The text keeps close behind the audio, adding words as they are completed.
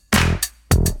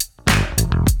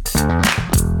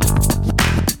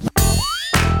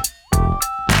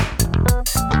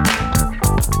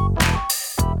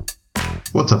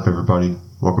everybody.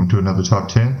 Welcome to another Top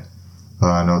 10.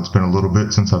 I know it's been a little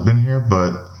bit since I've been here,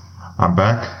 but I'm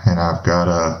back, and I've got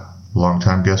a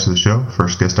longtime guest of the show,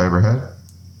 first guest I ever had,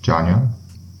 Yawn.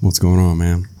 What's going on,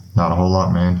 man? Not a whole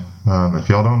lot, man. If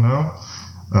y'all don't know,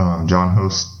 John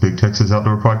hosts Big Texas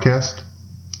Outdoor Podcast.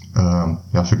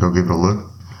 Y'all should go give it a look.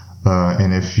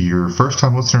 And if you're a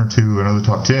first-time listener to another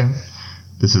Top 10,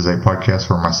 this is a podcast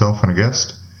where myself and a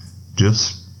guest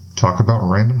just talk about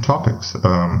random topics.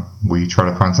 We try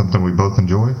to find something we both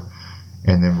enjoy,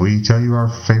 and then we tell you our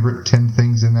favorite 10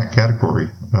 things in that category,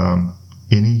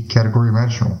 any category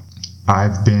imaginable.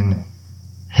 I've been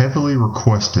heavily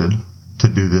requested to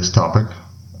do this topic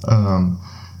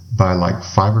by like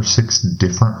 5 or 6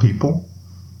 different people,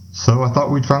 so I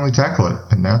thought we'd finally tackle it,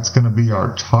 and that's going to be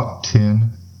our top 10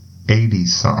 80s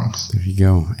songs. There you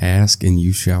go. Ask and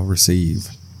you shall receive.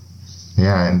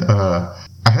 Yeah, and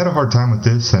I had a hard time with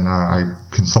this, and I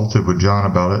consulted with John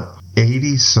about it.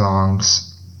 80s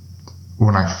songs,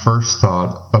 when I first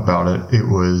thought about it, it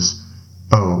was,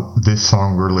 this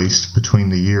song released between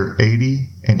the year 80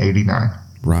 and 89.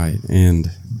 Right,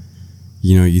 and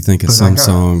you think of some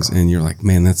songs, and you're like,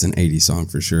 man, that's an 80s song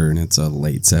for sure, and it's a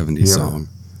late 70s song.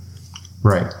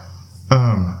 Right.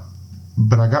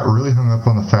 But I got really hung up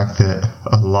on the fact that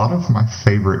a lot of my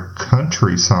favorite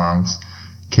country songs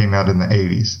came out in the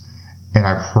 80s. And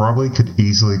I probably could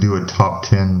easily do a top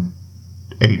 10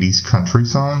 80s country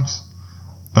songs.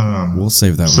 We'll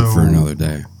save that one for another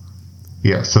day.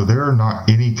 Yeah, so there are not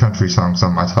any country songs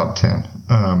on my top 10.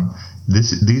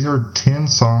 These are 10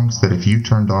 songs that if you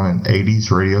turned on an 80s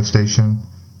radio station,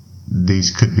 these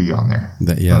could be on there.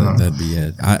 That'd be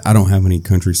it. I don't have any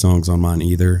country songs on mine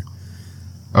either.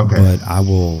 Okay. But I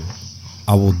will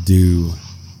do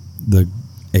the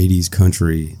 80s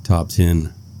country top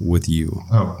 10 with you.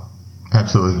 Oh,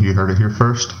 absolutely. You heard it here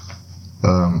first.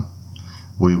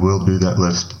 We will do that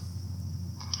list.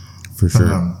 For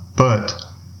sure. But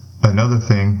another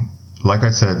thing, like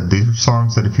I said, these are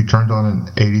songs that if you turned on an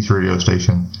 80s radio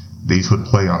station, these would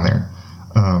play on there.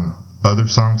 Other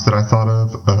songs that I thought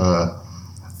of,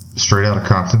 Straight Outta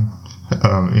Compton,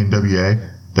 NWA,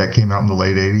 that came out in the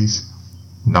late 80s.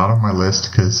 Not on my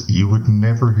list because you would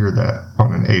never hear that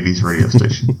on an 80s radio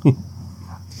station.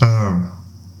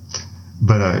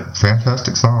 But a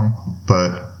fantastic song,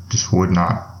 but just would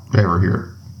not ever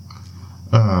hear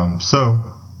it. So,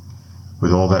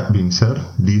 with all that being said,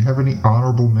 do you have any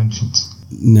honorable mentions?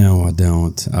 No, I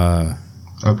don't.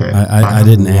 Okay. I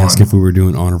didn't ask if we were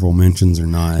doing honorable mentions or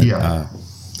not. Yeah.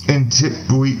 And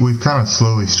we've kind of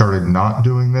slowly started not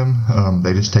doing them.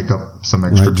 They just take up some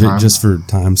extra time. Just for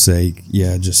time's sake.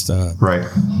 Yeah, just... right.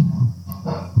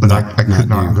 But I could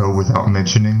not go without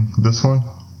mentioning this one.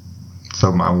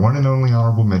 So my one and only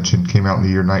honorable mention came out in the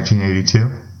year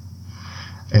 1982.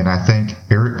 And I thank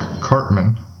Eric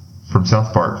Cartman from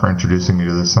South Park for introducing me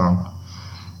to this song.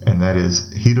 And that is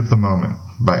Heat of the Moment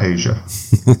by Asia.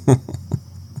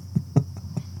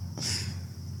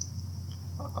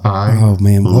 I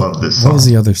love this song. What was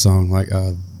the other song?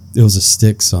 It was a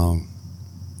Styx song.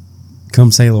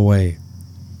 Come Sail Away.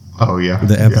 Oh, yeah.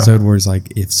 The episode where it's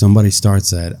like, if somebody starts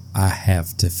that, I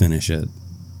have to finish it.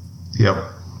 Yep.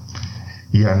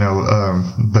 Yeah, no,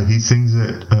 but he sings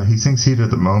it, he sings Heat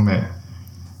of the Moment.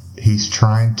 He's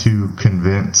trying to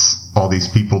convince all these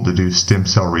people to do stem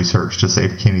cell research to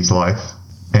save Kenny's life.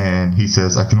 And he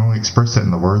says, I can only express it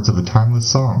in the words of a timeless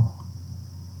song.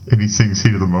 And he sings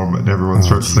Heat of the Moment, and everyone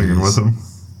starts singing with him.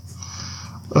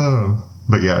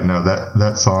 But yeah, no,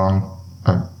 that song,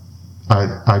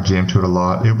 I jammed to it a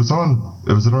lot. Was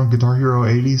it on Guitar Hero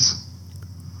 80s?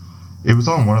 It was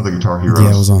on one of the Guitar Heroes. Yeah,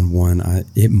 it was on one.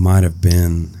 It might have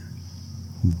been.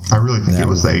 I really think it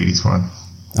was the 80s one.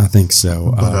 I think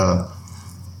so.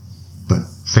 But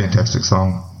fantastic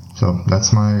song. So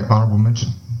that's my honorable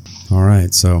mention. All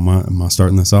right, so am I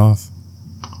starting this off?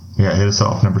 Yeah, hit us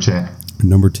off. Number 10.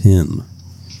 Number 10,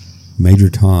 Major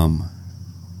Tom,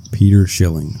 Peter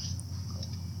Schilling.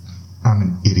 I'm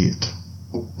an idiot.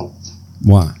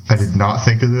 Why? I did not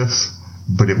think of this,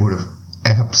 but it would have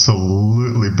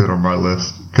absolutely been on my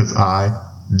list because I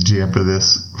jam to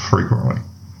this frequently.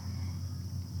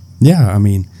 Yeah, I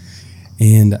mean,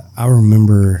 and I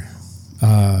remember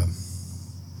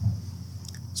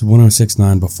it's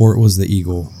 106.9 before it was the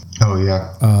Eagle. Oh,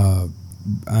 yeah.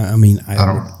 I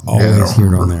always hear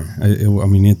it on there.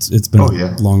 It's been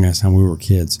a long ass time we were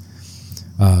kids,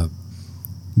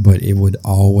 but it would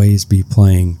always be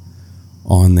playing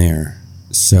on there.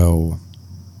 So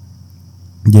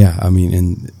yeah, I mean,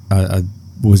 and I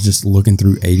was just looking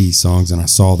through 80s songs and I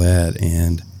saw that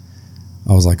and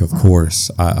I was like, of course,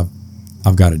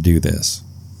 I've got to do this.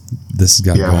 This has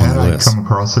got to go on the list. Had I come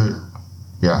across it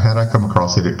Yeah, had I come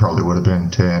across it, it probably would have been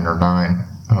 10 or 9.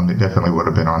 It definitely would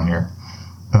have been on here.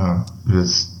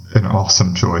 It's an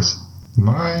awesome choice.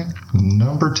 My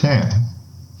number 10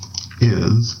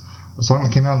 is a song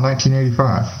that came out in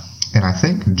 1985. And I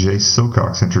think Jay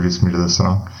Silcox introduced me to this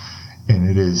song. And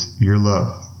it is Your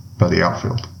Love by The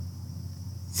Outfield.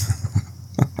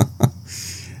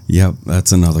 Yep,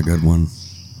 that's another good one.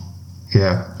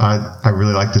 Yeah, I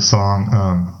really like this song.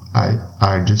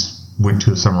 I just went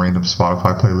to some random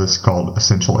Spotify playlist called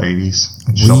Essential 80's.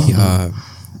 And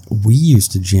we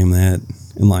used to jam that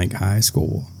in like high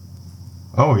school.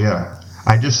 Oh yeah,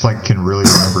 I just like can really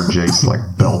remember Jace like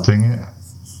belting it.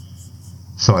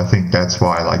 So I think that's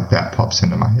why like that pops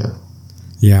into my head.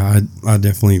 Yeah, I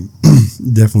definitely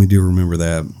do remember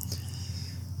that.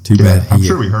 Too bad. I'm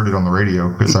sure we heard it on the radio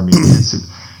because I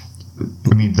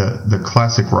mean, the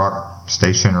classic rock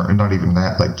station, or not even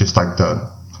that, like just like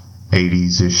the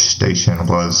 80s ish station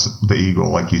was the Eagle,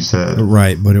 like you said.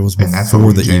 Right, but it was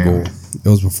before the Eagle. It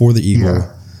was before the Eagle.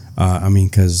 Yeah. I mean,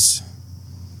 because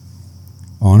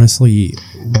honestly,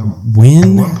 At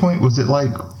one point, was it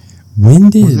like? When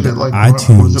did was it like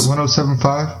iTunes? Was it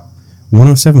 107.5?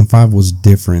 107.5 was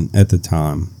different at the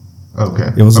time. Okay.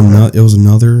 It was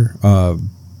another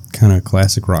kind of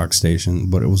classic rock station,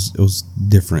 but it was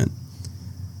different.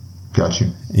 Got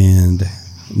you. And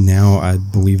now I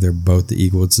believe they're both the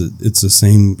Eagle. It's the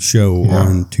same show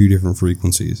on two different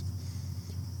frequencies.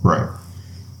 Right.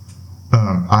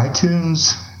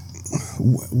 iTunes.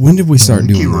 When did we start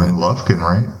doing that? You were in Lufkin,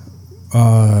 right?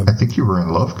 I think you were in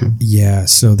Lufkin. Yeah,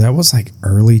 so that was like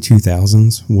early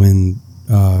 2000s when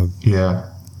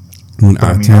when but,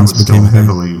 iTunes I was became still a thing.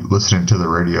 heavily listening to the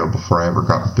radio before I ever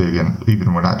got big, and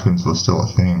even when iTunes was still a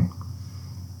thing.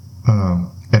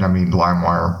 And I mean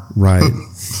LimeWire. Right,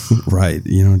 right.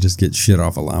 Just get shit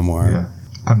off of LimeWire. Yeah,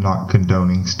 I'm not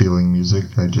condoning stealing music.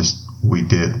 We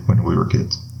did when we were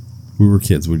kids. We were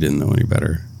kids. We didn't know any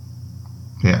better.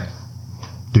 Yeah.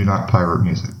 Do not pirate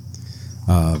music.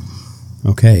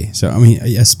 Okay, so I mean,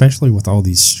 especially with all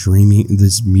these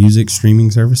music streaming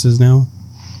services now.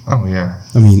 Oh yeah.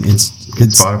 I mean, it's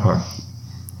Spotify.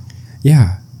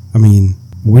 Yeah, I mean,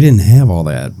 we didn't have all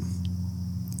that.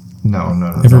 No.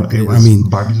 It was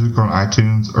buy music on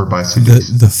iTunes or buy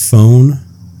CDs. The phone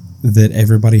that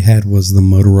everybody had was the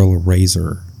Motorola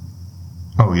Razr.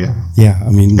 Oh yeah. Yeah, I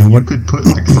mean, you could put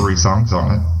like 3 songs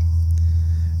on it.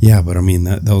 Yeah, but I mean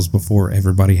that was before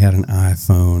everybody had an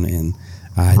iPhone and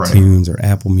iTunes or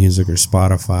Apple Music or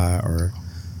Spotify or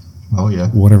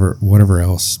whatever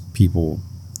else people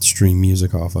stream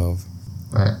music off of.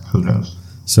 Who knows?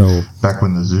 So back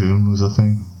when the Zune was a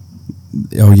thing.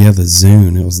 Oh yeah, the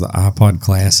Zune. It was the iPod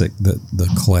Classic, the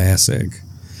classic.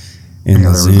 And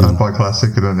there was the iPod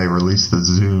Classic, and then they released the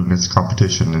Zune as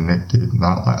competition, and it did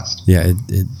not last. Yeah,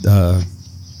 it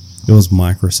was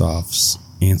Microsoft's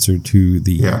answer to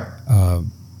the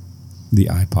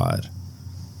iPod.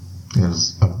 It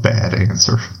was a bad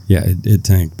answer. Yeah, it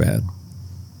tanked bad.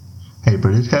 Hey,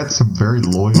 but it had some very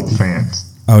loyal fans.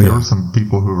 There were some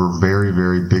people who were very,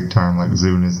 very big time, like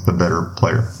Zune is the better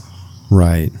player.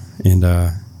 Right. And,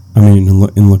 I mean,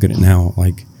 and look at it now.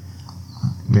 Like,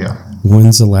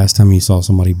 when's the last time you saw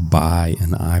somebody buy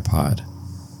an iPod?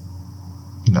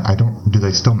 No, I don't. Do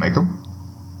they still make them?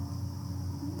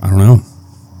 I don't know.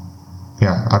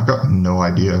 Yeah, I've got no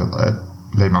idea.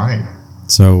 They might.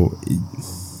 So,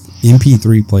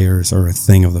 MP3 players are a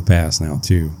thing of the past now,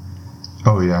 too.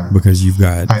 Oh, yeah. Because you've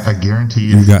got... I guarantee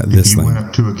you, if you went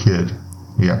up to a kid...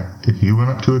 Yeah, if you went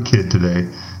up to a kid today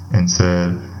and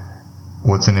said,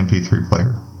 what's an MP3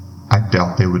 player? I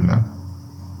doubt they would know.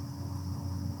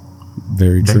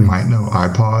 Very true. They might know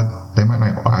iPod. They might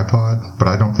know iPod, but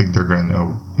I don't think they're going to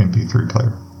know MP3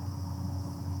 player.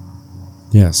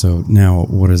 Yeah, so now,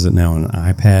 what is it now? An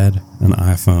iPad, an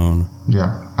iPhone.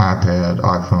 Yeah, iPad,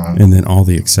 iPhone. And then all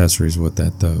the accessories with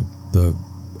that, the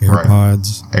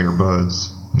AirPods. Right.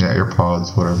 Airbuds. Yeah,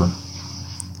 AirPods, whatever.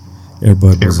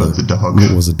 Airbud's a dog.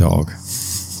 It was a dog.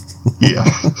 Yeah.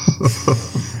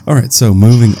 All right, so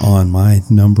moving on, my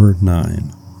number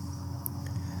 9.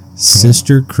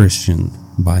 Sister Christian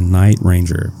by Night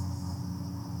Ranger.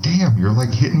 Damn, you're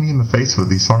like hitting me in the face with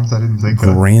these songs I didn't think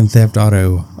of. Grand Theft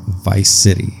Auto Vice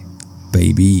City,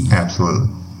 baby. Absolutely.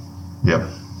 Yep.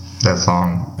 That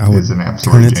song is an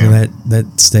absolute turn it jam. to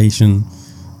that station,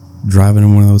 driving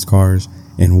in one of those cars,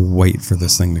 and wait for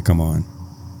this thing to come on.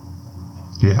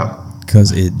 Yeah.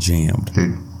 Because it jammed.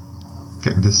 Dude,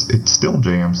 it still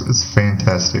jams. It's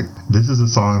fantastic. This is a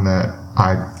song that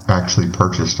I actually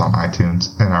purchased on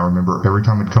iTunes, and I remember every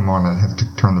time it'd come on, I'd have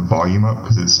to turn the volume up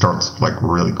because it starts like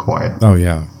really quiet. Oh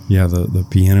yeah, yeah. The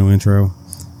piano intro.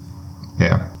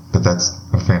 Yeah, but that's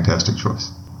a fantastic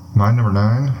choice. My number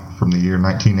 9 from the year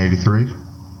 1983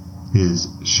 is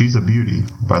 "She's a Beauty"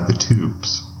 by the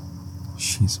Tubes.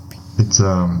 She's a beauty. It's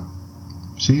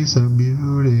 "She's a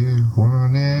beauty,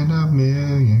 one in a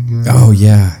million girls." Oh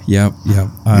yeah, yep.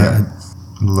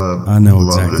 I know love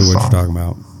exactly this what song. you're talking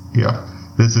about. Yeah,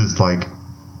 this is like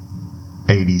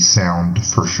 80s sound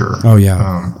for sure. Oh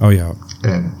yeah,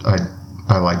 and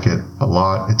I like it a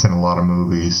lot. It's in a lot of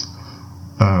movies.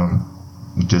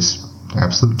 Just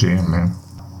absolute jam, man.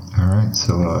 All right,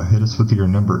 so hit us with your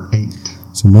number 8.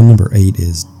 So my number 8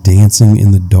 is "Dancing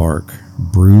in the Dark,"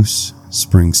 Bruce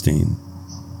Springsteen.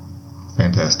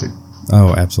 Fantastic.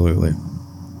 Oh, absolutely.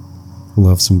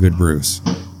 Love some good Bruce.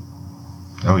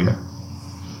 Oh yeah,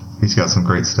 he's got some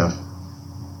great stuff.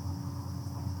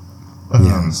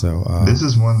 This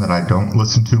is one that I don't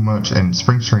listen to much, and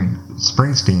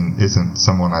Springsteen isn't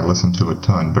someone I listen to a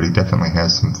ton, but he definitely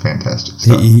has some fantastic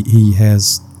stuff. He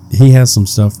has some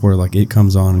stuff where like it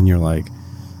comes on and you're like,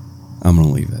 I'm gonna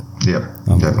leave it. Yep,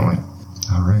 definitely.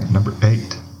 All right, number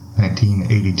 8,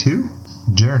 1982,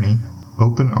 Journey,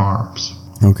 "Open Arms."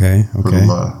 Okay. For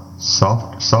the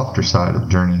softer side of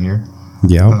Journey here.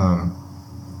 Yeah.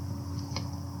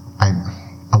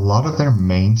 A lot of their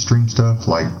mainstream stuff,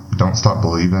 like "Don't Stop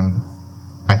Believing,"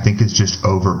 I think is just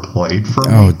overplayed for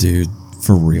me. Oh, dude,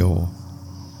 for real.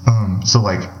 So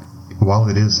like, while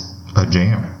it is a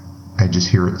jam, I just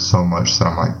hear it so much that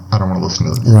I'm like, I don't want to listen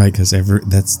to this. Right, because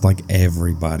that's like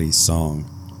everybody's song.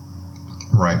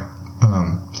 Right.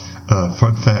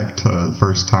 Fun fact: the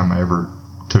first time I ever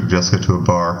took Jessica to a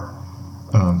bar,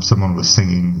 someone was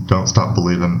singing "Don't Stop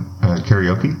Believing"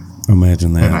 karaoke.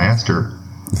 Imagine that. And I asked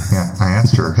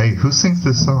her, "Hey, who sings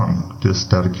this song?"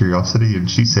 Just out of curiosity, and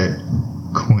she said,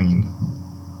 "Queen."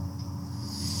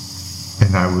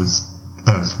 And I was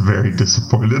very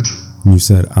disappointed. You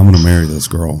said, "I'm gonna marry this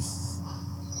girl."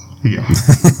 Yeah.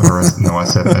 No, I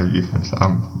said,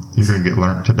 "You're gonna get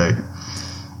learned today."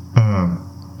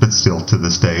 But still, to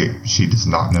this day, she does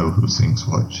not know who sings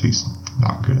what. She's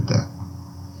not good at that.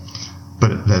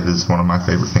 But that is one of my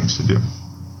favorite things to do.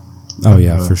 Oh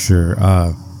yeah, for sure.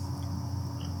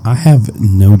 I have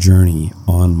no Journey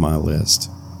on my list.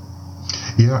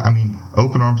 Yeah, I mean,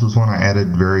 "Open Arms" was one I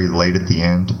added very late at the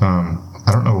end.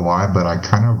 I don't know why, but I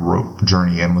kind of wrote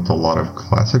Journey in with a lot of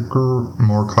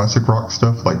more classic rock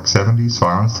stuff, like 70s, so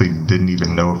I honestly didn't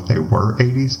even know if they were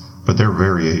 80s, but they're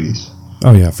very 80s.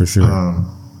 Oh yeah, for sure.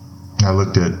 I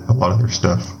looked at a lot of their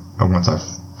stuff once I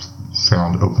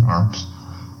found "Open Arms.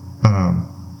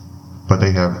 But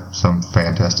they have some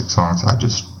fantastic songs.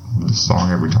 This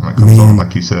song, every time it comes on,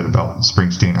 like you said about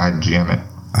Springsteen, I jam it.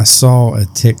 I saw a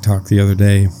TikTok the other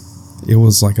day. It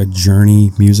was like a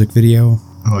Journey music video.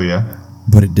 Oh, yeah?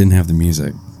 But it didn't have the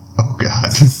music. Oh,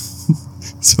 God.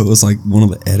 So it was like one of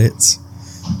the edits.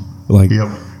 Like, yep.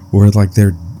 Where like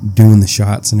they're doing the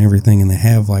shots and everything, and they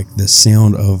have like the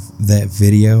sound of that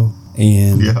video,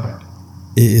 and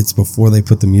it's before they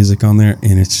put the music on there,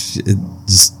 and it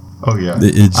just... Oh, yeah.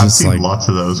 It's I've just seen like, lots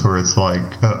of those where it's like,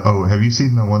 have you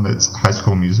seen the one that's High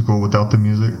School Musical without the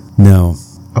music? No.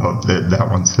 Oh, that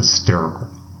one's hysterical.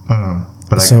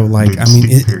 But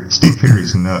Steve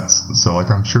Perry's nuts, so like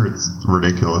I'm sure it's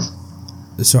ridiculous.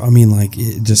 So I mean, like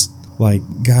it just like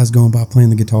guys going by playing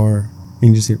the guitar, and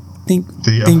you just hear dink,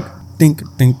 dink, dink, dink,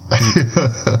 dink.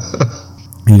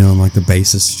 You know, and like the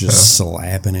bassist just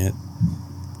slapping it.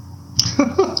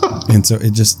 And so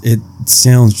it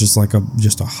sounds just like a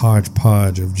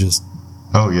hodgepodge of just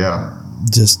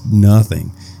just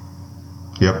nothing.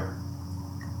 Yep.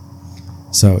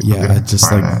 So yeah, I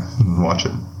just like and watch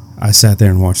it. I sat there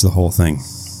and watched the whole thing.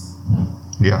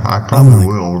 Yeah, I probably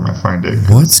will when I find it.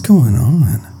 What's going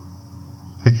on?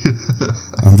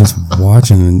 I'm just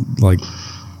watching and like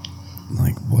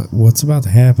what's about to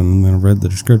happen? And then I read the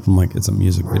description. I'm like, it's a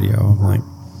music video. I'm like,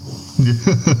 I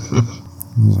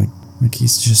was like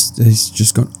he's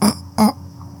just going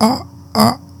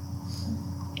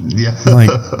Yeah. Like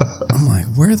I'm like,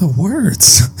 where are the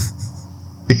words?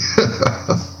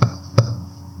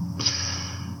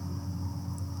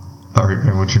 All right,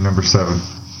 man. What's your number 7?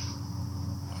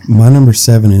 My number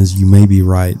 7 is "You May Be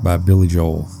Right" by Billy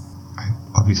Joel.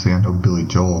 Obviously, I know Billy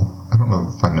Joel. I don't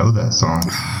know if I know that song.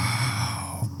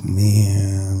 Oh,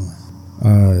 man.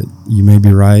 You may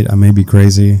be right. I may be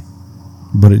crazy,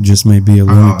 but it just may be a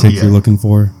lunatic you're looking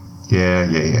for. Yeah.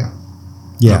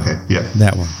 Yeah. Okay, yeah.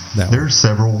 That one. There's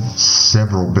several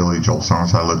Billy Joel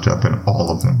songs I looked up, and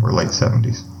all of them were late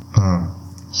 70s.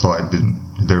 So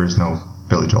there is no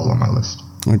Billy Joel on my list.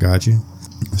 I got you.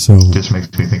 So just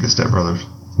makes me think of Step Brothers.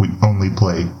 We only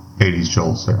play 80s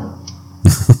Joel, sir.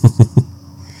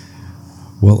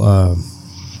 Well,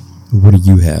 What do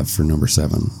you have for number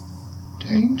 7?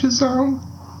 Danger Zone.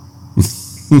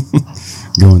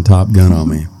 Going Top Gun on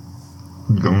me.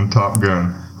 Going Top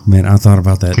Gun. Man, I thought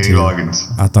about that Kenny too.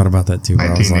 Loggins. I thought about that too.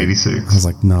 1986. I was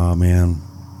like, nah, man.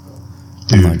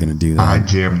 Dude, I'm not gonna do that. I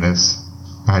jam this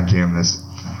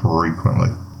frequently.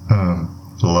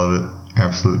 Love it.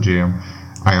 Absolute jam.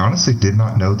 I honestly did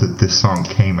not know that this song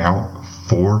came out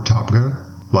for Top Gun.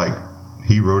 Like,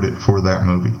 he wrote it for that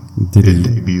movie. It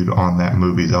debuted on that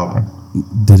movie's album.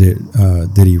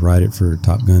 Did he write it for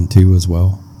Top Gun 2 as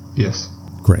well? Yes.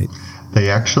 Great.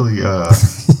 They actually, yeah.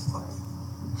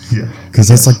 Because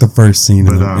that's like the first scene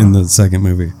in the second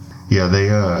movie. Yeah, they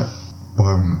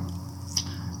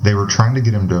were trying to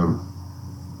get him to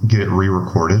get it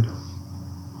re-recorded,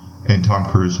 and Tom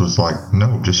Cruise was like,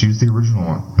 "No, just use the original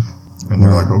one." And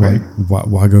they're like, "Okay,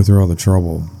 why go through all the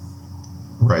trouble?"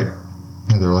 Right.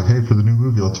 And they're like, "Hey, for the new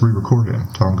movie, let's re-record it."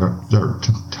 Tom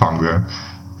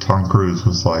Cruise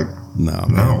was like, "No,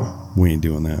 man, we ain't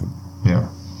doing that." Yeah,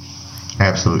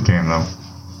 absolute jam though.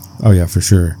 Oh yeah, for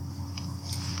sure.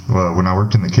 Well, when I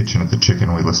worked in the kitchen at the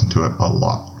Chicken, we listened to it a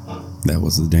lot. That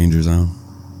was the Danger Zone.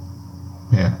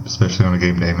 Yeah, especially on a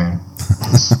game day, man.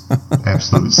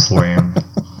 Absolute slam.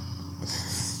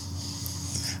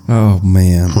 Oh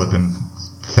man, flipping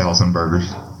 1,000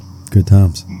 burgers. Good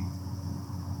times.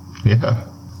 Yeah.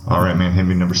 All right, man. Hit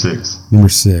me number 6. Number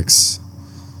 6.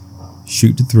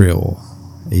 Shoot to Thrill,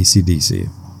 AC/DC.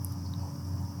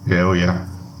 Hell yeah.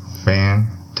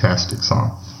 Fantastic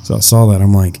song. So I saw that.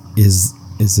 I'm like, is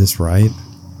this right?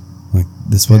 Like,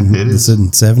 this wasn't, this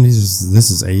isn't 70s,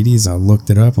 this is 80s. I looked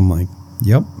it up. I'm like,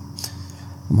 yep.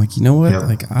 I'm like, you know what? Yep.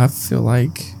 Like, I feel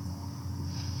like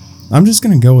I'm just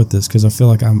going to go with this because I feel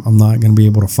like I'm not going to be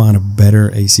able to find a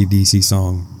better AC/DC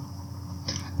song.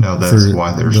 No, that's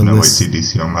why there's no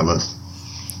AC/DC on my list.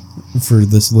 For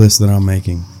this list that I'm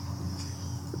making.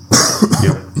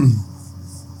 Yep.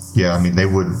 Yeah, I mean, they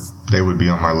would be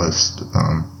on my list.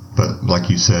 But like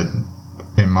you said,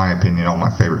 in my opinion, all my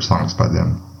favorite songs by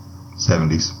them,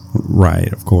 70s.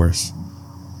 Right, of course.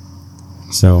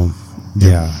 So,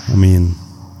 yeah, I mean,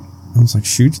 I was like,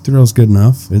 Shoot to Thrill is good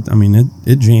enough. It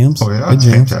jams. Oh, yeah, it's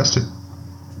fantastic.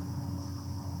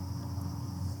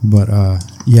 But,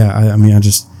 yeah, I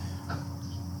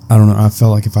don't know. I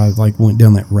felt like if I went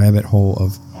down that rabbit hole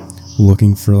of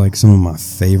looking for some of my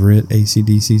favorite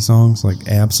AC/DC songs, like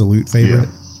absolute favorite,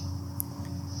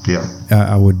 yeah,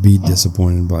 I would be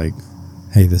disappointed. Like,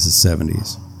 hey, this is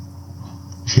 70s.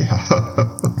 Yeah.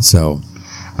 So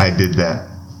I did that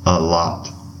a lot.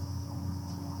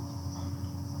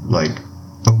 Like,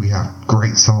 oh yeah,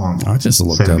 great song. I just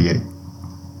looked 78. Up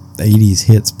 80s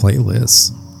hits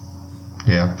playlists.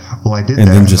 Yeah. Well, I did and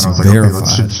that, then just and I was verified.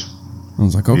 Like, okay, I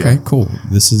was like, okay, cool.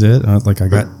 This is it. I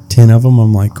got 10 of them.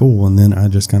 I'm like, cool. And then I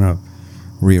just kind of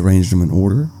rearranged them in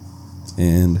order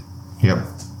and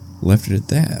left it at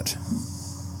that.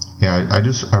 Yeah,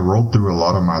 I rolled through a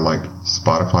lot of my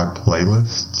Spotify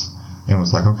playlists and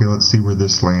was like, okay, let's see where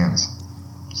this lands.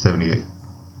 78,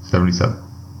 77,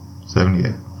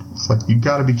 78. It's like, you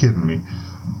gotta be kidding me.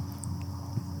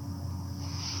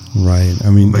 Right. I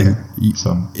mean,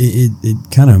 it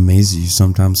kind of amazes you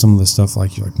sometimes. Some of the stuff,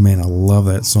 you're like, man, I love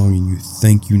that song, and you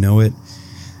think you know it,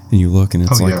 and you look, and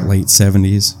it's late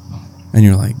 70s, and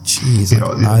you're like, geez,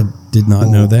 I did not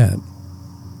know that.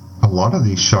 A lot of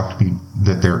these shocked me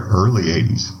that they're early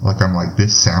 80s. I'm like,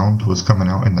 this sound was coming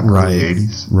out in the early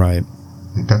 80s. Right.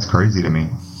 That's crazy to me.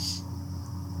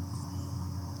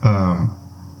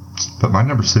 But my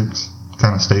number 6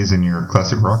 kind of stays in your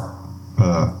classic rock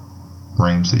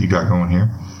range that you got going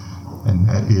here, and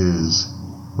that is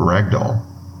Ragdoll,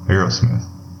 Aerosmith.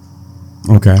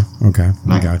 Okay,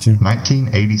 I got you.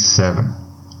 1987.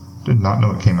 Did not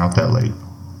know it came out that late.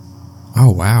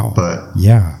 Oh wow! But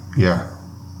yeah,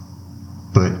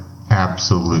 but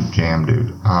absolute jam,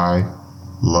 dude. I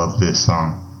love this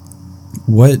song.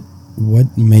 What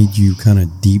made you kind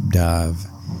of deep dive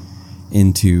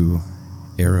into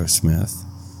Aerosmith?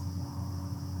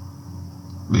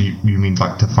 You mean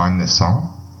to find this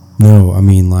song? No, I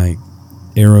mean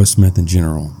Aerosmith in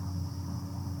general.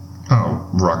 Oh,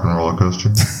 Rock and Roller Coaster,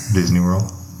 Disney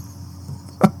World.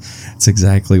 That's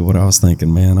exactly what I was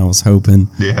thinking, man. I was hoping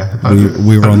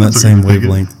we were on that same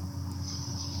wavelength.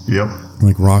 Yep.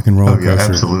 Rock and Roller Coaster. Yeah,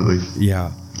 absolutely.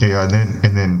 Yeah. Yeah,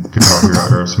 and then Guitar Hero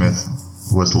Aerosmith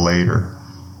was later,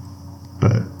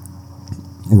 but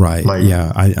right.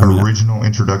 Yeah. I mean, original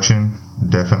introduction.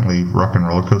 Definitely Rock and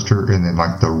Roller Coaster, and then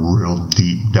the real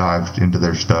deep dive into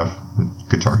their stuff with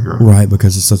Guitar Hero. Right,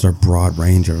 because it's such a broad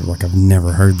range of I've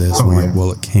never heard this. And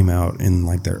well, it came out in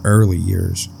their early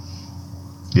years.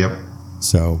 Yep.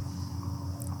 So,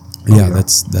 Yeah,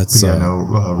 that's no,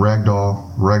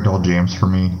 Ragdoll jams for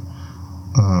me.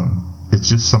 It's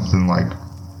just something like,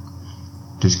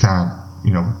 just kind of,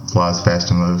 flies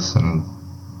fast and loose, and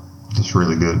just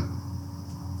really good.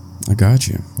 I got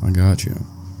you.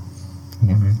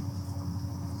 Mm-hmm.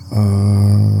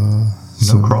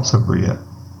 No crossover yet.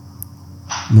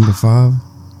 Number 5?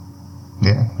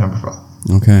 Yeah, number 5.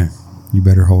 Okay, you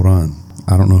better hold on.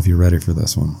 I don't know if you're ready for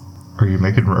this one. Are you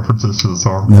making references to the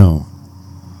song? No.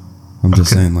 I'm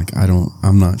just saying,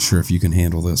 I'm not sure if you can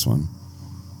handle this one.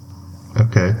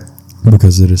 Okay.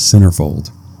 Because it is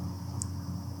Centerfold.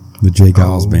 The Jay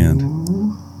Giles Band.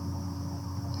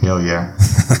 Hell yeah.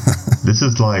 This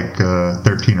is like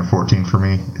 13 or 14 for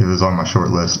me. It was on my short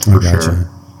list for sure.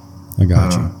 I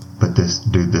got you. But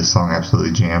this song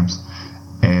absolutely jams.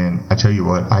 And I tell you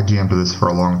what, I jammed to this for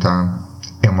a long time.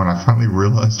 And when I finally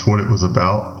realized what it was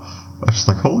about, I was just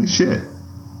like, holy shit.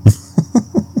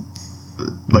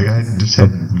 Like, I just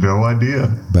had no idea.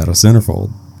 About a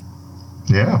centerfold.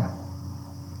 Yeah.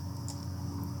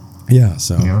 Yeah,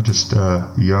 so. Just a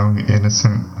young,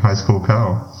 innocent high school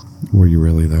Kyle. Were you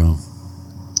really, though?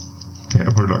 Yeah,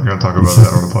 we're not going to talk about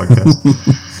that on the podcast.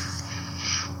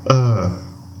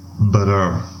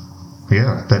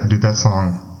 Yeah, that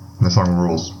song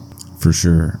rules. For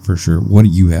sure. What do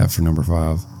you have for number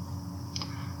 5?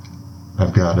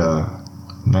 I've got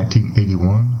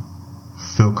 1981,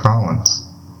 Phil Collins,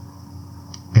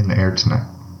 In the Air Tonight.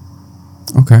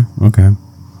 Okay.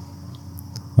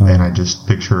 And I just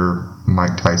picture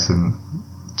Mike Tyson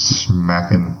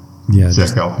smacking Zach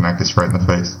Galifianakis right in the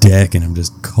face. Decking him,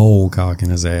 just cold cocking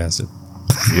his ass.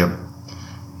 Yep.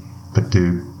 But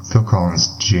dude, Phil Collins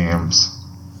jams.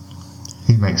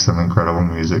 He makes some incredible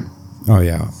music. Oh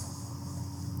yeah.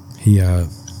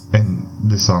 And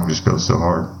this song just goes so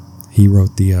hard. He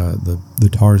wrote the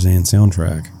Tarzan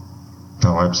soundtrack.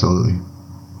 Oh, absolutely.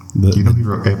 He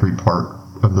wrote every part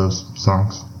of those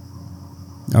songs.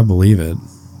 I believe it.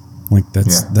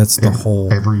 That's the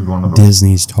whole every one of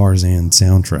Disney's Tarzan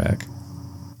soundtrack.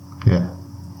 Yeah.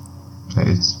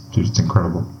 It's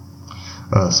incredible.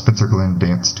 Spencer Glenn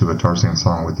danced to a Tarzan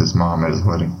song with his mom at his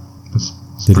wedding.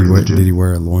 Did he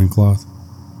wear a loincloth?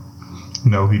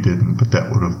 No, he didn't, but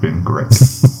that would have been great.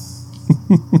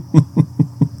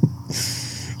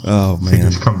 Oh, man. He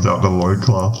just comes out in a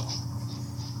loincloth.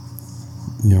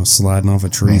 Sliding off a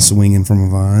tree, swinging from a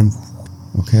vine.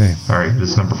 Okay. All right,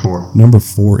 this is number 4. Number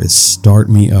 4 is Start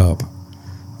Me Up,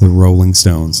 the Rolling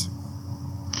Stones.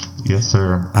 Yes,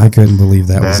 sir. I couldn't believe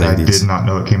that was 80s. I did not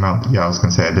know it came out. Yeah, I was going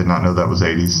to say, I did not know that was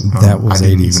 80s. That was 80s. I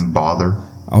didn't even bother.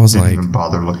 I didn't even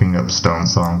bother looking up Stone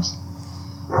songs.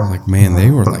 I was like, man, they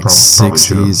were like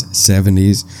 60s,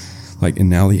 70s. And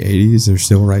now the 80s, they're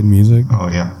still writing music. Oh,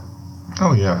 yeah.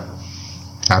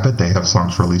 I bet they have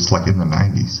songs released in the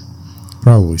 90s.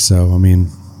 Probably so. I mean,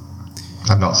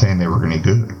 I'm not saying they were any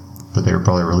good, but they were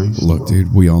probably released. Look,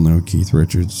 dude, we all know Keith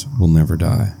Richards will never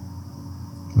die.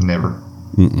 Never.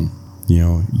 You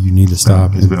need to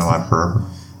stop. He's been alive forever.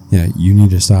 Yeah, you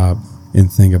need to stop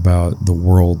and think about the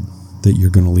world that you're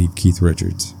going to leave Keith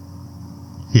Richards.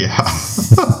 Yeah.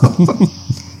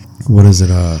 What is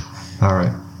it? All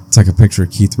right. It's like a picture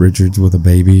of Keith Richards with a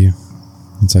baby.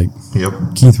 It's like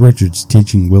Keith Richards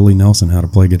teaching Willie Nelson how to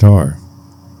play guitar.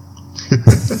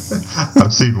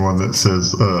 I've seen one that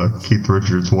says Keith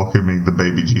Richards welcoming the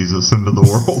baby Jesus into the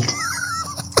world.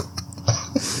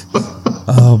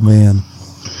 Oh, man.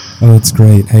 Oh, that's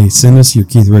great. Hey, send us your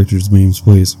Keith Richards memes,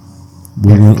 please.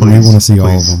 We want to see all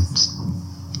of them.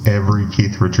 Every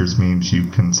Keith Richards memes you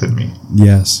can send me.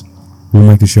 Yes. We'll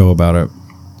make a show about it.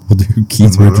 We'll do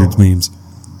Keith Richards memes.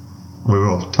 We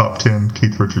will. Top 10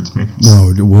 Keith Richards memes.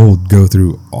 No, we'll go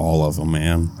through all of them,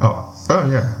 man. Oh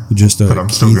yeah. But I'm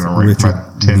still going to rank my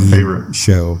 10 favorite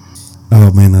show.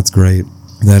 Oh, man, that's great.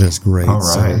 That is great. All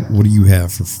right. So, what do you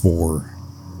have for 4?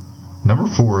 Number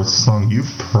 4 is a song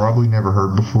you've probably never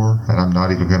heard before, and I'm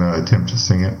not even going to attempt to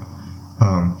sing it.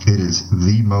 It is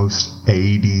the most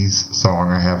 80s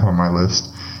song I have on my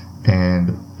list,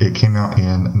 and it came out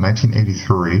in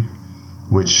 1983,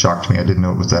 which shocked me. I didn't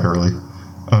know it was that early.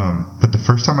 But the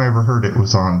first time I ever heard it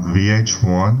was on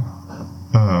VH1,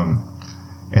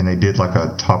 and they did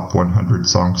a top 100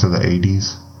 songs of the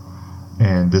 80s,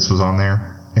 and this was on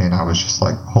there, and I was just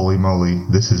like, holy moly,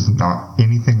 this is not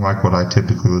anything like what I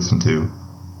typically listen to,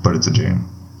 but it's a jam.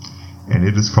 And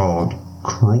it is called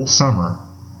Cruel Summer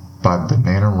by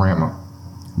Bananarama.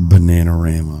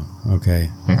 Bananarama, okay.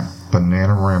 Yeah,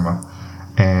 Bananarama.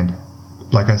 And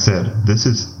like I said, this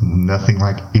is nothing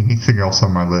like anything else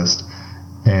on my list,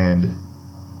 and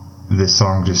this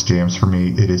song just jams for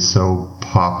me. It is so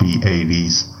poppy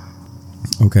 80s.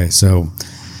 Okay, so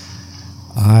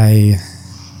I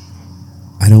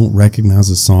don't recognize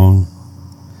the song.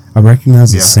 I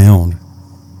recognize the sound.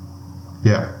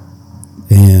 Yeah.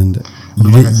 And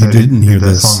you didn't hear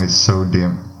this. That song is so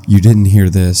damn. You didn't hear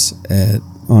this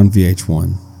on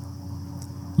VH1.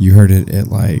 You heard it at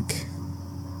like,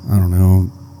 I don't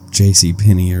know, J.C.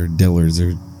 Penney or Dillard's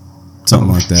or something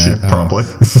like that. Shit, probably.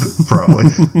 Probably.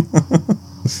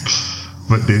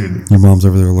 But dude, your mom's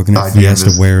over there looking at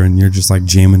Fiesta Wear, and you're just like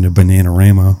jamming to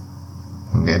Bananarama.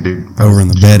 Yeah, dude. Over in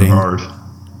the bedding. Hard.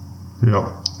 Yep.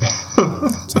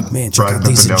 It's like, man, check out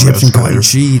these Egyptian cotton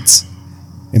sheets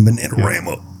and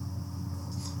Bananarama.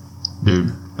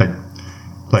 Dude,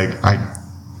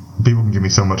 people can give me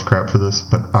so much crap for this,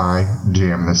 but I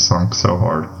jam this song so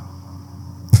hard.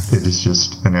 It is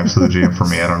just an absolute jam for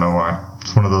me. I don't know why.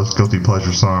 It's one of those guilty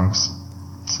pleasure songs.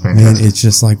 It's fantastic. Man, it's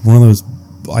just like one of those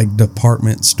like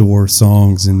department store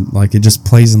songs, and like it just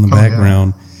plays in the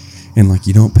background, and like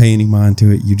you don't pay any mind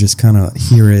to it. You just kind of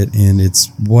hear it, and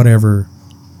it's whatever.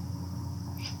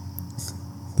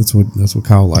 That's what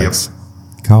Kyle likes. Yep.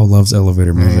 Kyle loves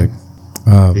elevator music.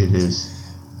 It is.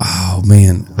 Oh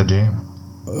man, a jam.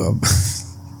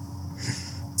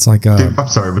 It's like dude, I'm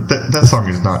sorry, but that song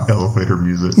is not elevator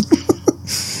music.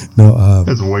 No,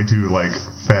 it's way too like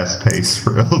fast paced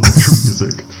for elevator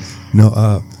music.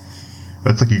 No,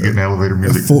 that's like you get an elevator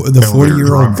music. The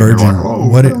 40-year-old virgin.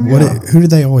 Who did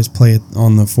they always play it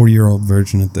on the 40-year-old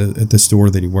virgin at the store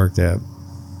that he worked at?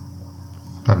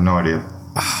 I have no idea.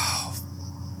 Oh.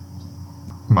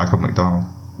 Michael McDonald.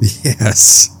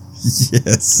 Yes.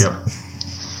 Yep.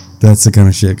 That's the kind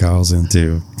of shit Kyle's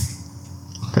into.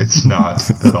 It's not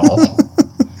at all.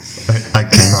 I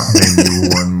cannot name you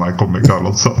one Michael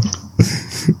McDonald song.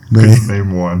 Couldn't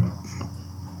name one.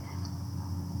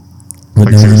 But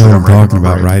now you know what I'm talking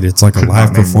about, right? It's like a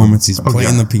live performance. He's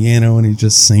playing the piano and he's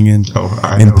just singing.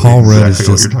 And Paul Rudd is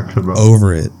just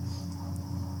over it.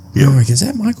 Yeah. Like, is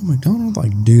that Michael McDonald?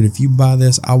 Like, dude, if you buy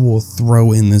this, I will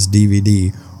throw in this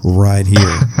DVD right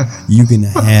here. You can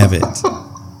have it.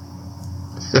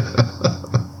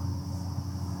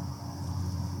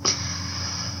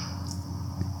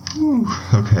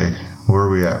 Okay, where are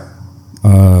we at?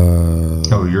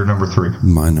 You're number 3.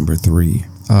 My number 3.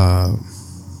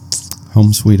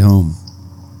 Home Sweet Home.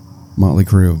 Motley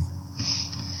Crue.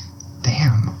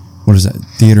 Damn. What is that?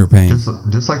 Theater Pain.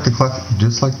 Just like the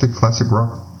classic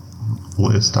rock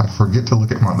list, I forget to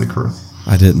look at Motley Crue.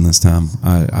 I didn't this time.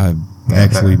 I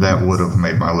actually that would have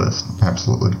made my list.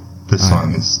 Absolutely. This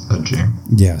song is a jam.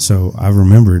 Yeah, so I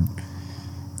remembered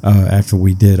after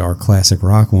we did our classic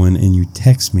rock one, and you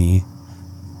text me.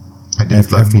 I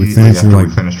did. After we finished, you're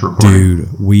like, finished recording.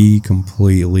 Dude, we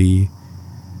completely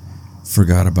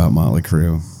forgot about Motley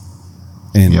Crue.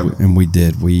 And we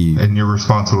did. And your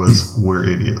response was, we're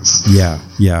idiots. Yeah.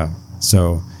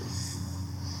 So,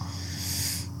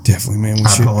 definitely, man.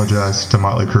 I apologize to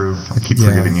Motley Crue. I keep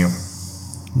forgetting you.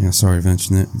 Yeah, sorry, Vince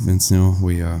Neil.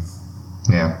 We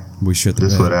shit the bed.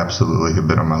 This would absolutely have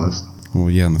been on my list. Well,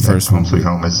 yeah, in the first one. Home Sweet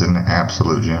Home is an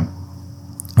absolute gem.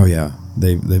 Oh, yeah.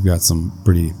 They've got some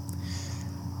pretty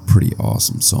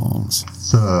awesome songs.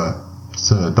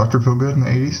 So Dr. Feelgood in the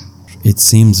 80s? It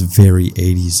seems very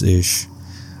 80s-ish.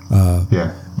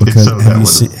 Yeah. Because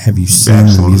have you seen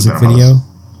the music video?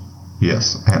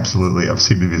 Yes, absolutely. I've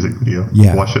seen the music video.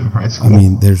 Yeah. Watched it in high school. I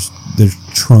mean, there's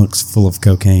trunks full of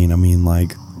cocaine. I mean,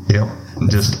 like... Yep.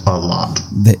 Just a lot.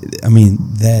 That's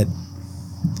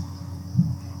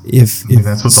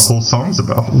what the whole song's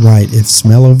about. Right. If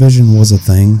Smell-O-Vision was a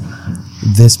thing,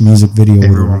 this music video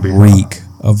would reek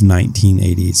of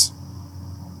 1980s.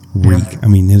 Reek. Yeah. I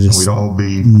mean, it is. We'd all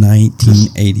be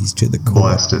 1980s to the core.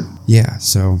 Blasted. Yeah.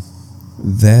 So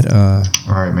that.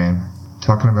 All right, man.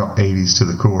 Talking about 80s to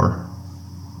the core.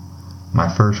 My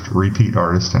first repeat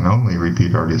artist and only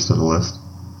repeat artist of the list,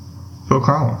 Phil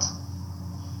Collins.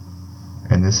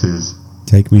 And this is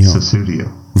Take Me Home.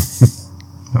 Susudio.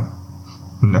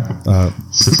 No.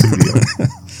 Susudio.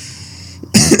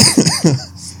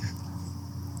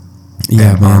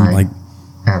 Yeah, man. Like,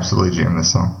 absolutely jam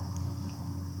this song.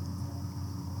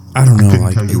 I don't know. I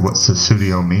couldn't tell you what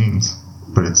Susudio means,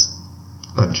 but it's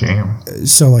a jam.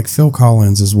 So, like, Phil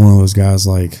Collins is one of those guys,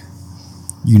 like,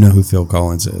 you know who Phil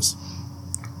Collins is.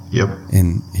 Yep.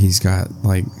 And he's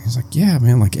like, yeah,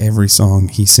 man, like every song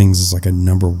he sings is like a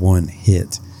 #1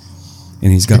 hit.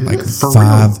 And he's got like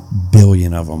 5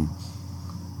 billion of them.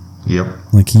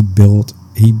 Yep. Like he built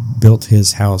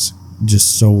his house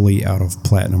just solely out of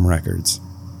platinum records.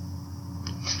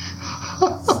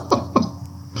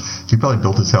 He probably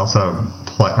built his house out of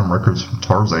platinum records from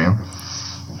Tarzan.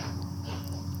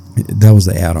 That was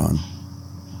the add-on.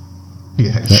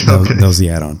 Yeah. That was the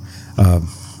add-on.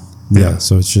 Yeah,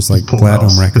 so it's just like Full platinum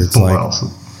House. records. It's Full Like, House.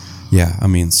 yeah, I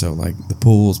mean, so like the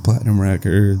pool's platinum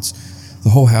records, the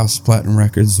whole house is platinum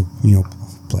records,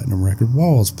 platinum record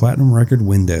walls, platinum record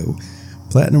window,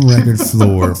 platinum record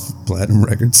floor, platinum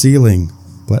record ceiling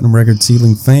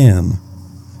fan.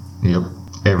 Yep,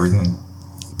 everything.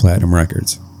 Platinum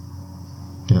records.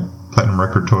 Yep, platinum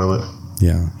record toilet.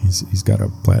 Yeah, he's got a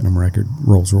platinum record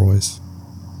Rolls Royce,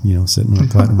 sitting in a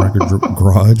platinum record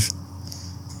garage.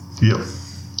 Yep.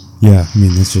 Yeah, I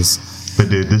mean, it's just... But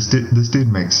dude, this dude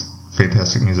makes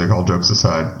fantastic music, all jokes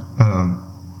aside.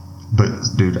 But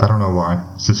dude, I don't know why.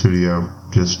 Sussudio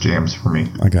just jams for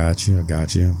me. I got you.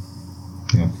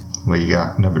 Yeah. What you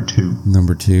got? Number 2.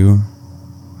 Number 2.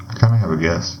 I kind of have a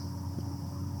guess.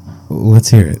 Let's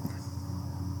hear it.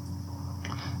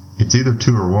 It's either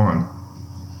 2 or 1.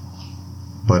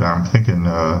 But I'm thinking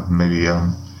maybe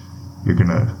you're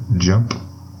gonna jump.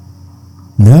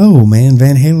 No, man,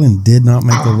 Van Halen did not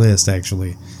make the list,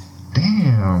 actually.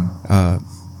 Damn. No,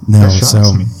 That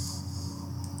shocks me.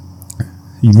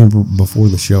 You remember before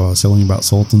the show I was telling you about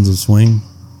Sultans of Swing?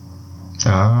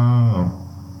 Oh.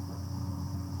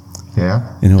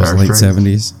 Yeah. And it was Dire late Straits.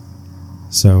 70s.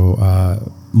 So,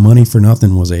 Money for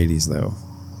Nothing was 80s, though.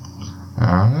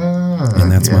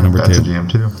 And that's my number 2. That's a jam,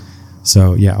 too.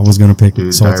 So, yeah, I was going to pick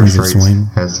Dude, Sultans Dire of Straits Swing.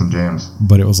 has some jams.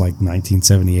 But it was like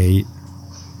 1978.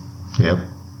 Yep.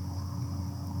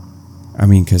 I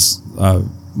mean, because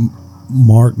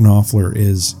Mark Knopfler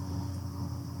is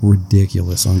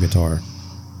ridiculous on guitar.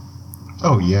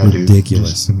 Oh, yeah, Ridiculous. dude.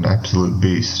 Just an absolute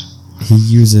beast. He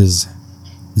uses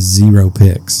 0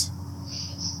 picks.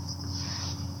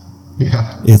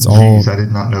 Yeah. It's all... I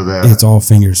did not know that. It's all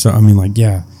fingers. So, I mean, like,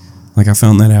 yeah. Like, I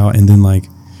found that out, and then, like,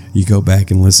 you go back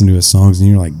and listen to his songs, and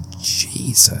you're like,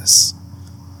 Jesus.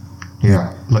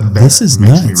 Yeah. That This is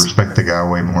makes me nuts. respect the guy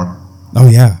way more. Oh,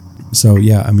 yeah. So,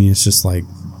 yeah, I mean, it's just like...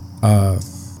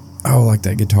 I like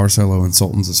that guitar solo in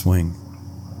Sultans of Swing.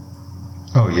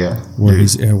 Oh, yeah. Where Dude.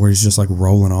 he's just, like,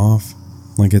 rolling off.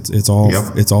 Like, it's all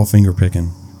Yep. it's all finger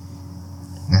picking.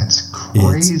 That's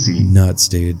crazy. It's nuts,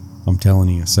 dude. I'm telling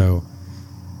you. So...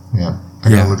 Yeah. I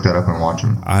gotta look that up and watch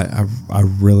him. I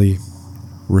really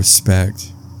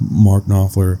respect Mark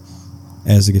Knopfler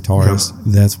as a guitarist.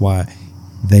 Yep. That's why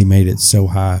they made it so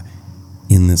high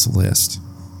in this list.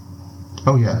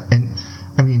 Oh, yeah. And,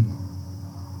 I mean,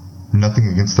 nothing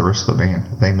against the rest of the band.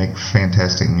 They make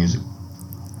fantastic music.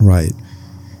 Right.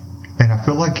 And I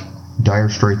feel like Dire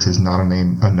Straits is not a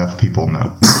name enough people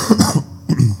know.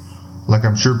 Like,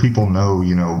 I'm sure people know,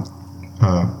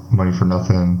 Money for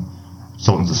Nothing,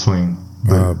 Sultans of Swing.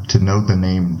 But to know the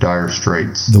name Dire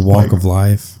Straits... The Walk of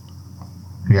Life.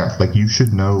 Yeah, like, you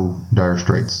should know Dire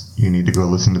Straits. You need to go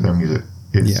listen to their music.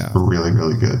 It's really,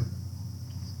 really good.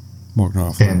 Mark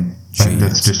Knopfler. And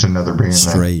that's just another band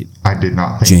Straight that I did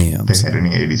not think jams. they had any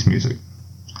 80s music.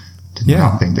 Did Yeah,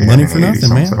 not think they Money had for any 80s Nothing,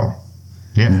 songs man. at all.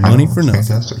 Yeah, Money for Nothing.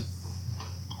 Fantastic.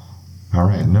 All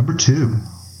right, number 2.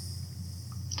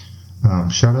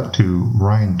 Shout out to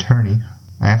Ryan Turney,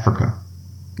 Africa,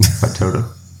 by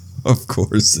Toto. Of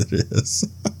course it is.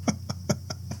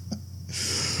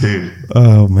 Dude,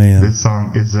 Oh, man. this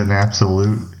song is an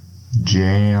absolute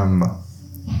jam.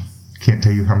 Can't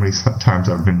tell you how many times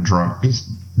I've been drunk just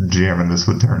jamming this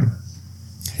with Turney.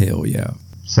 Hell yeah.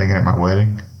 Singing at my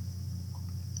wedding.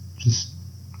 Just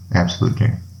absolute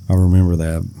jam. I remember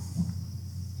that.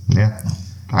 Yeah.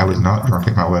 I was not drunk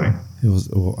at my wedding. It was.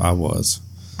 Well, I was.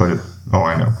 But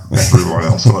I know. Everyone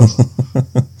else was.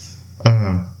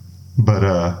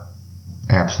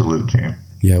 Absolute jam.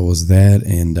 Yeah, it was that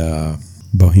and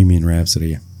Bohemian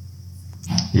Rhapsody.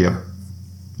 Yep.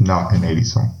 Not an 80s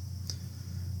song.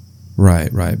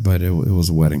 Right. But it was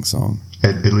a wedding song.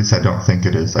 At least I don't think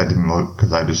it is. I didn't look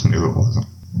because I just knew it wasn't.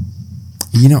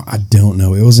 I don't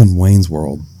know. It was in Wayne's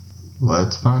World.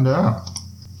 Let's find out.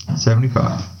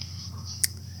 75.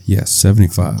 Yes,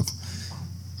 75.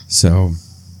 So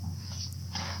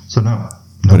No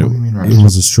but Bohemian it Rhapsody.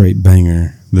 was a straight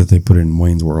banger that they put in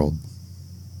Wayne's World.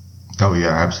 Oh, yeah,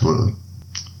 absolutely.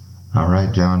 All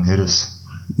right, John, hit us.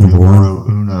 Number Numero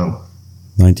uno.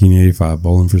 1985,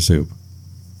 Bowling for Soup.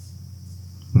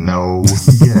 No,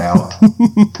 get out.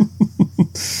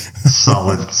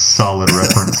 solid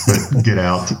reference, but get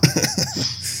out.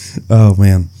 Oh,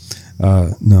 man.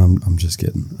 No, I'm just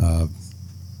kidding.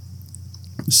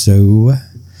 So,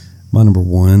 my number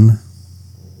 1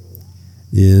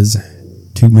 is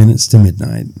 2 Minutes to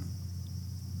Midnight.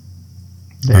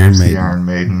 There's the Iron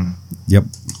Maiden. Yep.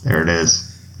 There it is.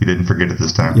 You didn't forget it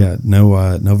this time. Yeah, no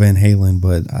Van Halen,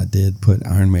 but I did put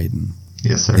Iron Maiden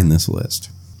Yes, sir. in this list.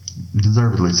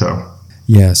 Deservedly so.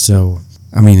 Yeah, so,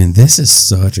 I mean, and this is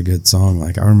such a good song.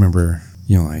 Like, I remember,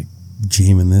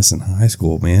 jamming this in high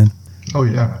school, man. Oh,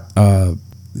 yeah.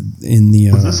 In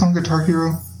the was this on Guitar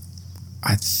Hero?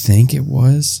 I think it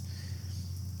was.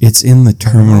 It's in the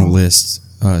Terminal List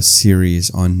series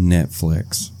on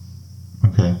Netflix.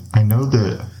 Okay. I know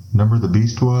that Number of the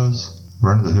Beast was,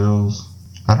 Run of the Hills.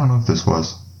 I don't know if this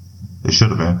was. It should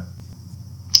have been.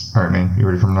 All right, man. You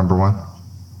ready for number one?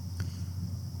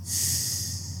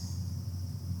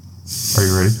 Are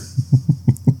you ready?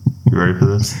 You ready for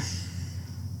this?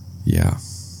 Yeah.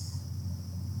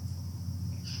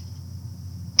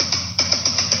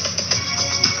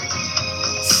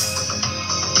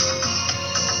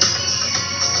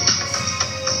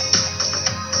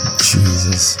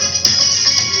 Jesus.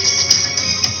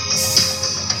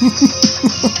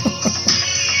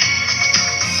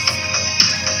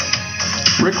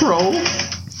 Rickroll.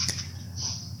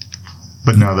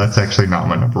 But no, that's actually not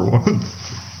my number one.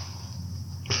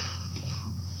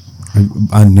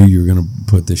 I knew you were gonna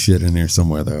put this shit in there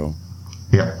somewhere, though.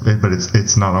 Yeah, but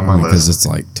it's not on my list because it's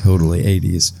like totally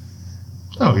 80s.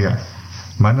 Oh yeah,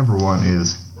 my number one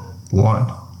is One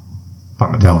by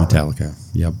Metallica. By Metallica.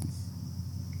 Yep.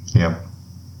 Yep.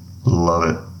 Love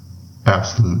it.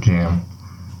 Absolute jam.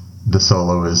 The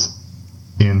solo is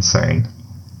insane.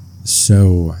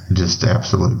 So just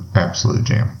absolute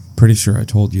jam. Pretty sure I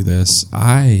told you this.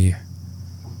 I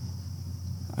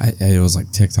it was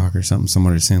like TikTok or something.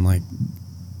 Somebody was saying like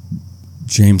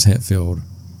James Hetfield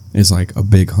is like a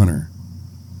big hunter.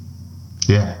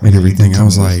 Yeah. And everything. I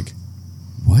was like,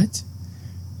 what?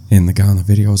 And the guy on the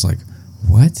video was like,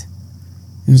 what?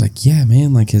 He was like, yeah,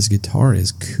 man, like his guitar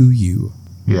is Kuyu.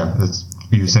 Yeah,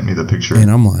 you sent me the picture.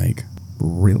 And I'm like,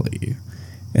 really?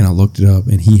 And I looked it up,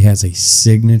 and he has a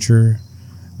signature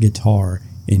guitar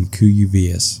in Kuyu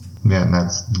VS. Yeah, and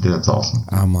that's awesome.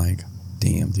 I'm like,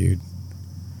 damn, dude.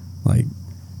 Like,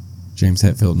 James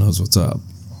Hetfield knows what's up.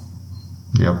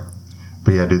 Yep.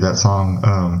 But yeah, dude, that song,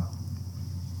 I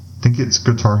think it's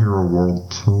Guitar Hero World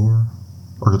Tour,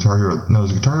 or Guitar Hero, no,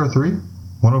 is it Guitar Hero 3?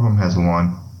 One of them has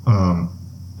one,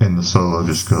 and the solo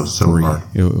just goes so hard.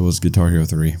 It was Guitar Hero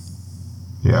 3.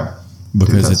 Yeah.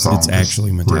 Because dude, it's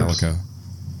actually Metallica. Rips.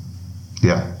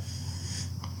 Yeah.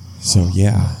 So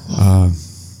yeah,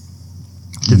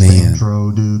 the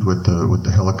intro, dude, with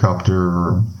the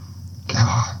helicopter.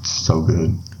 God, so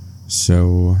good.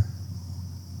 So,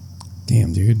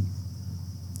 damn, dude,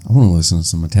 I want to listen to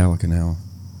some Metallica now.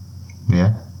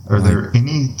 Yeah. Are there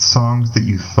any songs that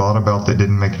you thought about that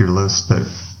didn't make your list that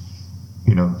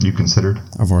you considered?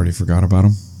 I've already forgot about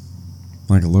them.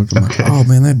 Like I looked, I'm like, oh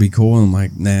man, that'd be cool. And I'm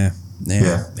like, nah.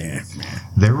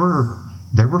 There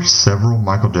were several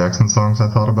Michael Jackson songs I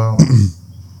thought about.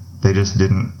 They just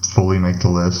didn't fully make the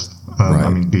list. Right. I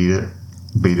mean, Beat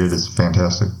It is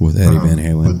fantastic. With Eddie Van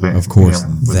Halen. Of course,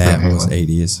 that was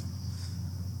 80s.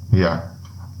 Yeah.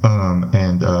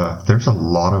 And there's a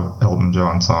lot of Elton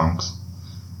John songs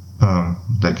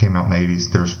that came out in the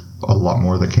 80s. There's a lot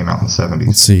more that came out in the 70s.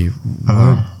 Let's see.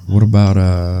 What about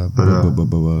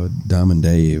Diamond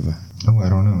Dave? Oh, I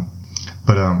don't know.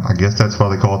 But I guess that's why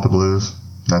they call it the blues.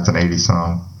 That's an 80s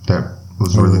song that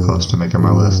was really close to making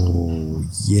my list. Oh,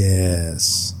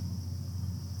 yes.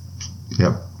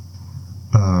 Yep.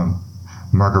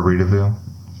 Margaritaville.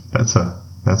 That's an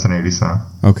 80s song.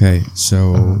 Okay,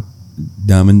 so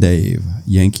Diamond Dave,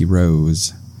 Yankee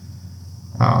Rose,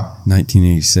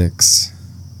 1986.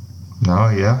 Oh,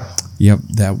 yeah. Yep,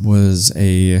 that was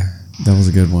a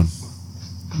good one.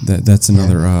 That's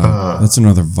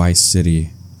another Vice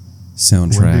City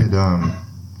soundtrack.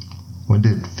 When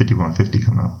did 5150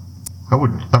 come out? I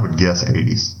would guess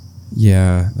 80s.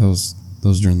 Yeah, those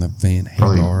during the Van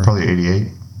Hagar. Probably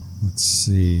 88. Let's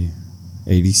see,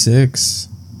 86.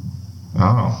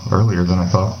 Oh, earlier than I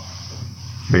thought.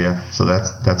 But yeah, so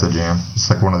that's a jam. It's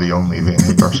like one of the only Van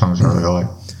Hagar songs I really like.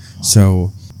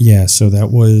 So that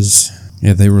was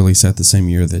they released that the same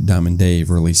year that Diamond Dave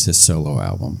released his solo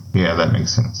album. Yeah, that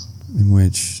makes sense. In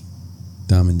which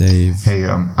Diamond Dave. Hey,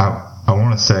 I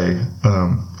want to say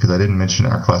because I didn't mention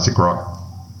our classic rock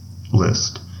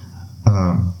list.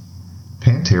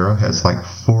 Pantera has like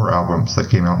 4 albums that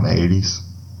came out in the 80s,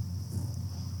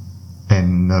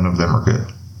 and none of them are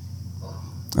good.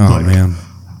 Oh man!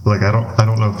 Like I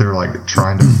don't know if they're like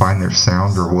trying to find their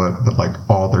sound or what, but like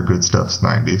all their good stuff's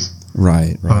 90s.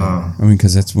 Right. I mean,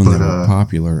 because that's when they were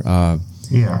popular.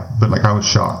 Yeah, but like I was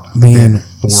shocked. Man,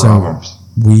 4 albums.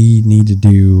 We need to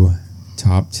do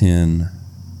top 10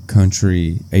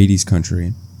 country, 80s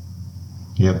country.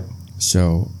 Yep.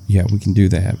 So yeah, we can do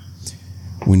that.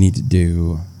 We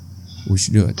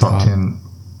should do a top 10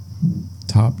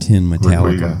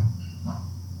 Metallica.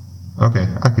 Okay,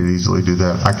 I could easily do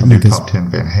that. I can do top 10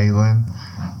 Van Halen,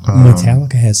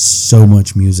 Metallica has so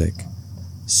much music.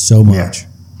 So much. Yeah.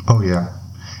 Oh, yeah.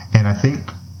 And I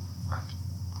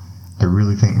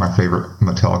really think my favorite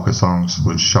Metallica songs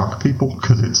would shock people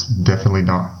because it's definitely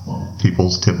not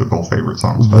people's typical favorite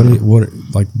songs.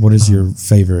 What is your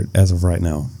favorite as of right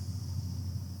now?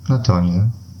 I'm not telling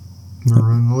you. We're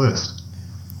ruining the list.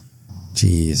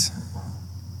 Jeez.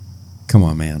 Come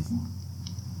on, man.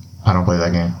 I don't play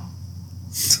that game.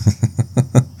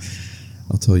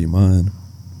 I'll tell you mine.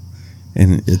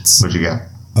 And it's... What you got?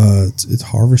 It's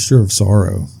Harvester of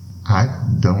Sorrow. I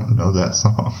don't know that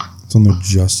song. It's on the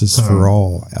Justice for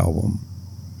All album.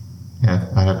 Yeah,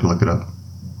 I'd have to look it up.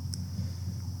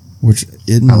 Which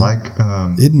isn't... I like...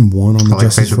 isn't one on the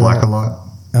Justice Fade to for Black All a lot.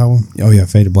 album? Oh, yeah,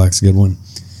 Fade to Black's a good one.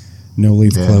 No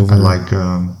Leaf Clover. I like...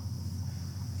 No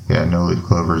Leaf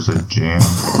Clover's a jam.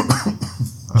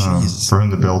 For Whom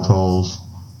the Bell Tolls.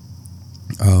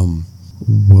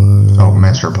 What? Oh,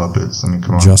 Master of Puppets. I mean,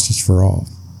 come on. Justice for All.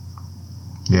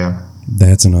 Yeah.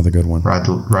 That's another good one. Ride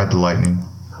the Lightning.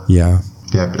 Yeah.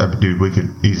 Yeah, dude, we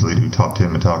could easily do top 10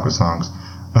 Metallica songs.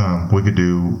 We could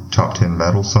do top 10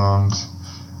 metal songs.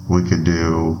 We could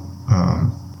do... I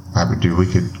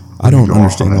don't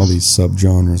understand all these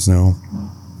subgenres now.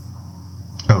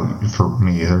 Oh, for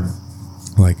me either.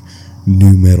 Like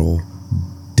new metal,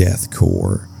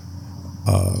 deathcore,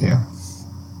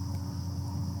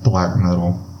 black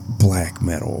metal,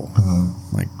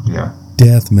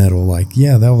 death metal. Like,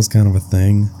 yeah, that was kind of a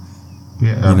thing.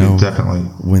 Yeah, I mean, definitely.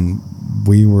 When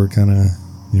we were kind of,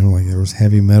 like there was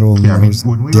heavy metal and there was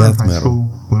death metal.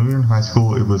 When we were in high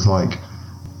school, it was like,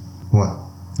 what?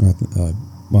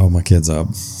 My kid's up.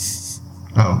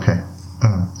 Oh, okay.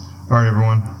 All right,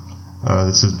 everyone.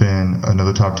 This has been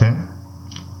another top 10.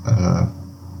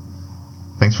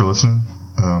 Thanks for listening.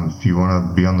 If you want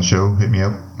to be on the show, hit me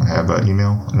up. I have an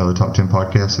email,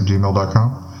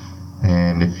 anothertop10podcast@gmail.com.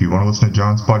 And if you want to listen to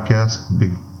John's podcast,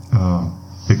 Big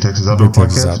Texas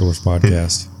Outdoors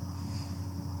Podcast.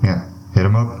 Hit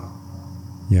him up.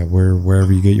 Yeah,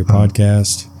 wherever you get your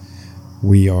podcast.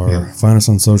 We are. Find us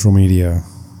on social media.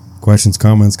 Questions,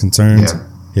 comments, concerns,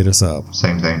 hit us up.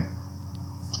 Same thing.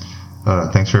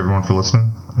 Thanks for everyone for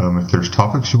listening. If there's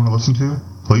topics you want to listen to,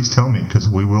 please tell me because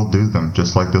we will do them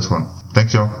just like this one.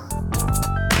 Thanks, y'all.